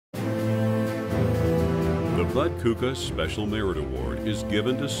The Bud Cuca Special Merit Award is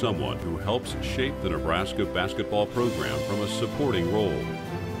given to someone who helps shape the Nebraska basketball program from a supporting role.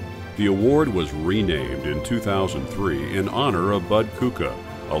 The award was renamed in 2003 in honor of Bud Cuca,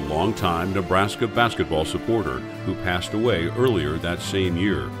 a longtime Nebraska basketball supporter who passed away earlier that same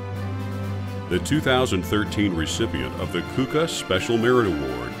year. The 2013 recipient of the Cuca Special Merit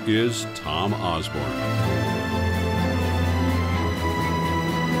Award is Tom Osborne.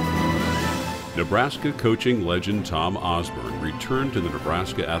 Nebraska coaching legend Tom Osborne returned to the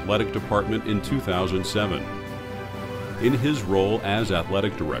Nebraska Athletic Department in 2007. In his role as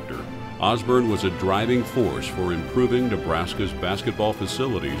athletic director, Osborne was a driving force for improving Nebraska's basketball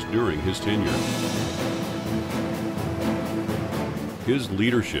facilities during his tenure. His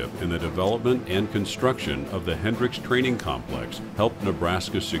leadership in the development and construction of the Hendricks Training Complex helped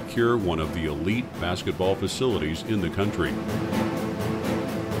Nebraska secure one of the elite basketball facilities in the country.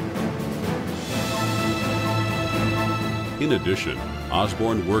 In addition,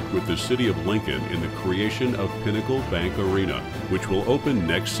 Osborne worked with the city of Lincoln in the creation of Pinnacle Bank Arena, which will open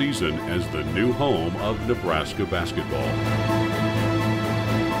next season as the new home of Nebraska basketball.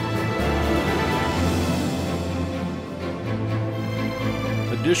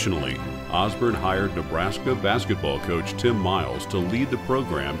 Additionally, Osborne hired Nebraska basketball coach Tim Miles to lead the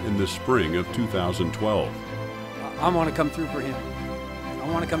program in the spring of 2012. I want to come through for him. I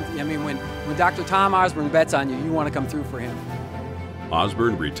want to come. I mean, when Dr. Tom Osborne bets on you, you want to come through for him.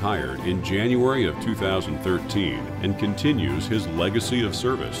 Osborne retired in January of 2013 and continues his legacy of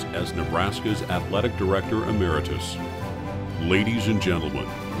service as Nebraska's Athletic Director Emeritus. Ladies and gentlemen,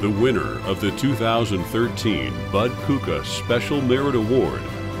 the winner of the 2013 Bud Cuca Special Merit Award,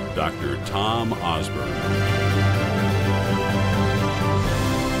 Dr. Tom Osborne.